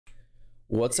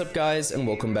What's up guys, and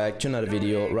welcome back to another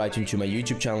video right into my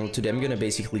YouTube channel. Today I'm gonna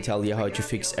basically tell you how to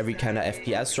fix every kind of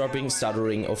FPS dropping,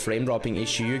 stuttering or frame dropping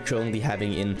issue you're currently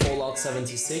having in Fallout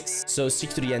 76. So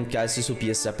stick to the end guys, this will be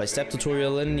a step-by-step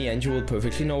tutorial and in the end you will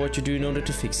perfectly know what to do in order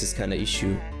to fix this kind of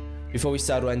issue. Before we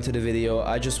start right into the video,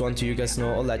 I just want to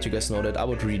let you guys know that I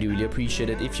would really appreciate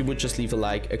it if you would just leave a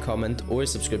like, a comment or a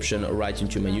subscription right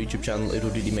into my YouTube channel. It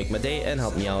would really make my day and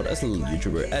help me out as a little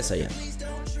YouTuber as I am.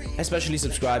 Especially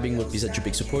subscribing would be such a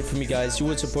big support for me guys. You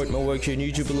would support my work here on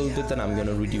YouTube a little bit and I'm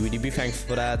gonna really be thankful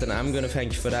for that, and I'm gonna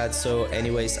thank you for that. So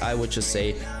anyways, I would just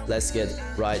say let's get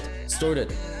right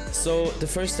started. So the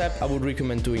first step I would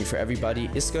recommend doing for everybody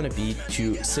is gonna be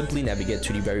to simply navigate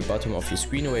to the very bottom of your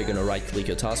screen, where you're gonna right click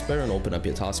your taskbar and open up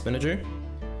your task manager.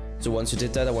 So once you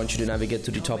did that, I want you to navigate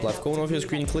to the top left corner of your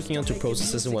screen, clicking onto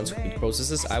processes, and once you click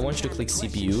processes, I want you to click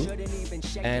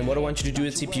CPU. And what I want you to do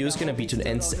with CPU is going to be to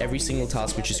end every single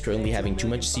task which is currently having too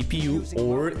much CPU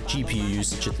or GPU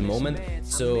usage at the moment.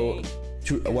 So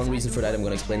one reason for that, I'm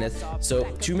going to explain it. So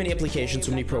too many applications,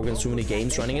 too many programs, too many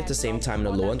games running at the same time in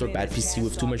a low-end or bad PC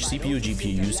with too much CPU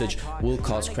GPU usage will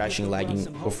cause crashing,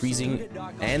 lagging or freezing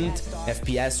and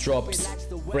FPS drops,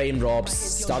 frame drops,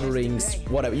 stutterings,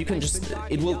 whatever.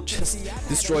 It will just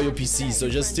destroy your PC. So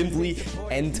just simply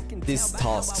end this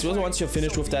task. So once you're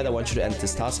finished with that, I want you to end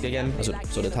this task again,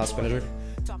 so the task manager.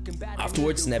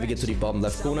 Afterwards, navigate to the bottom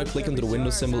left corner, click on the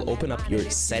Windows symbol, open up your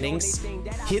settings,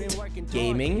 hit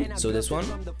gaming, so this one,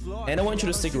 and I want you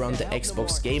to stick around the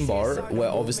Xbox game bar, where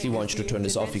I obviously want you to turn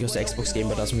this off because the Xbox game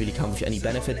bar doesn't really come with any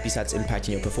benefit besides impacting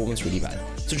your performance really bad.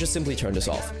 So just simply turn this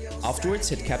off. Afterwards,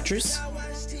 hit captures,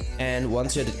 and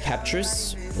once you're at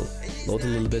captures, we'll load a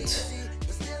little bit.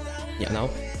 Yeah, now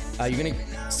you're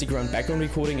gonna stick around background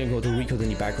recording and go to record in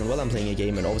the background while I'm playing a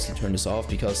game, and obviously turn this off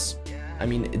because I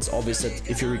mean, it's obvious that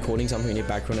if you're recording something in your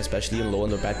background, especially on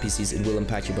low-end or bad PCs, it will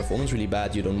impact your performance really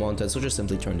bad. You don't want that, so just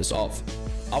simply turn this off.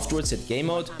 Afterwards, hit game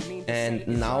mode, and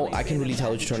now I can really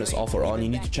tell you to turn this off or on. You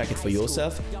need to check it for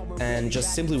yourself, and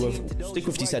just simply stick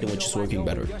with the setting which is working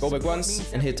better. Go back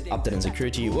once and hit update and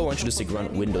security. We want you to stick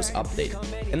around Windows Update.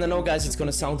 And I know guys, it's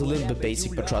gonna sound a little bit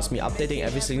basic, but trust me, updating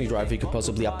every single driver you could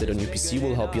possibly update on your PC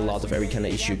will help you a lot of every kind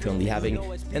of issue you're currently having,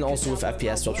 and also with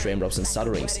FPS drops, frame drops and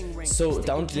stutterings. So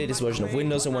download the latest version of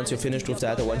Windows, and once you're finished with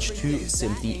that, I want you to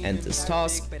simply end this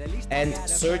task and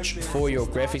search for your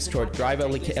graphics card driver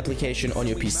application on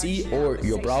your PC or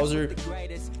your browser,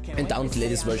 and download the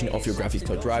latest version of your graphics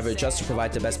card driver just to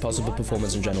provide the best possible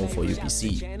performance in general for your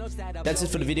PC. That's it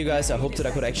for the video guys. I hope that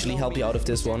I could actually help you out of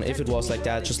this one. If it was like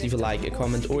that, just leave a like, a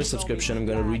comment or a subscription. I'm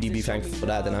gonna really be thankful for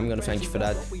that, and I'm gonna thank you for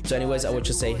that. So anyways, I would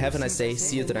just say have a nice day,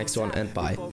 see you at the next one, and bye.